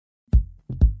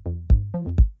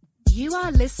You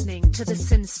are listening to the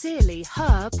Sincerely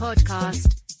Her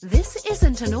podcast. This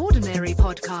isn't an ordinary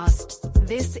podcast.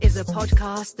 This is a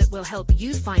podcast that will help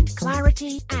you find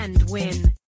clarity and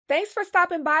win. Thanks for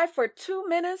stopping by for 2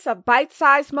 minutes of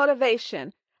bite-sized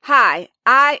motivation. Hi,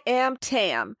 I am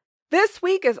Tam. This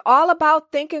week is all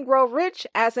about Think and Grow Rich,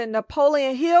 as in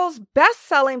Napoleon Hill's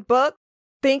best-selling book,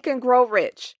 Think and Grow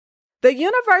Rich. The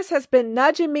universe has been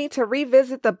nudging me to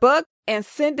revisit the book and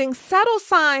sending subtle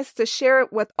signs to share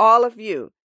it with all of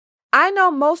you. I know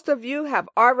most of you have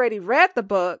already read the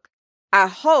book, I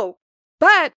hope,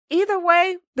 but either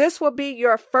way, this will be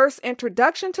your first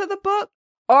introduction to the book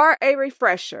or a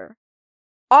refresher.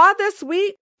 All this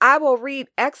week, I will read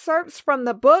excerpts from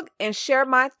the book and share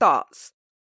my thoughts.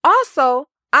 Also,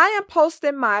 I am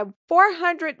posting my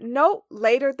 400 note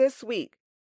later this week.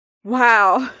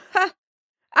 Wow.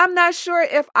 I'm not sure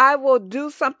if I will do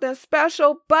something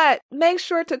special, but make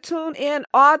sure to tune in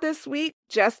all this week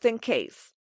just in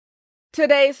case.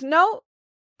 Today's note,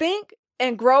 Think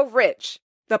and Grow Rich,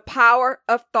 the power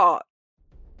of thought.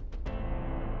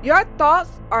 Your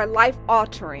thoughts are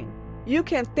life-altering. You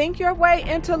can think your way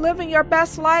into living your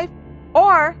best life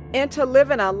or into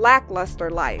living a lackluster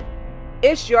life.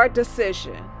 It's your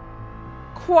decision.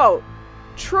 Quote,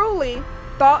 truly,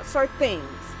 thoughts are things,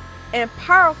 and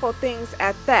powerful things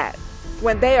at that,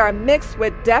 when they are mixed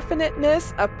with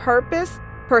definiteness of purpose,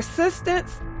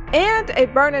 persistence, and a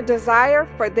burning desire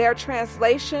for their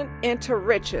translation into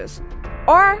riches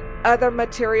or other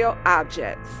material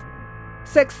objects.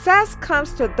 Success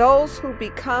comes to those who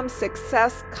become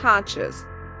success conscious.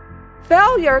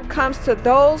 Failure comes to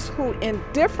those who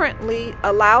indifferently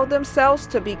allow themselves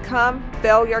to become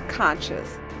failure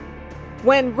conscious.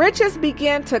 When riches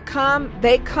begin to come,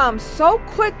 they come so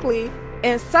quickly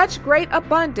in such great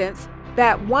abundance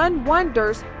that one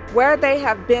wonders where they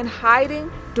have been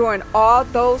hiding during all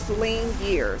those lean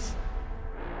years.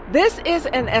 This is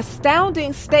an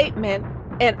astounding statement,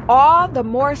 and all the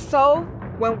more so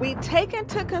when we take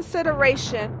into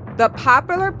consideration the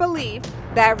popular belief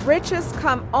that riches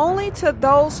come only to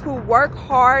those who work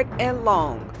hard and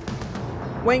long.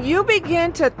 When you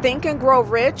begin to think and grow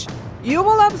rich, you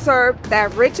will observe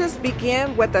that riches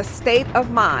begin with a state of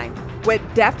mind, with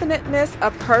definiteness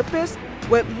of purpose,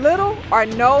 with little or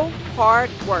no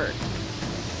hard work.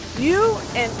 You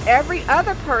and every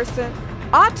other person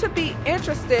ought to be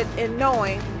interested in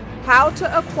knowing how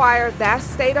to acquire that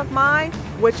state of mind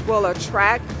which will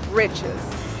attract riches.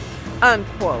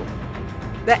 Unquote.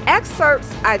 The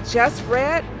excerpts I just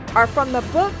read are from the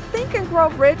book Think and Grow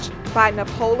Rich by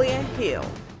Napoleon Hill.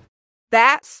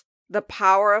 That's the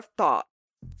power of thought.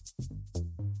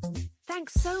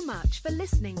 Thanks so much for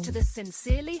listening to the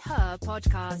Sincerely Her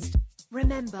podcast.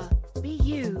 Remember, be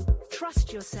you,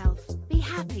 trust yourself, be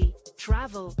happy,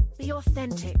 travel, be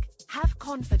authentic, have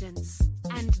confidence,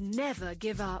 and never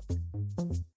give up.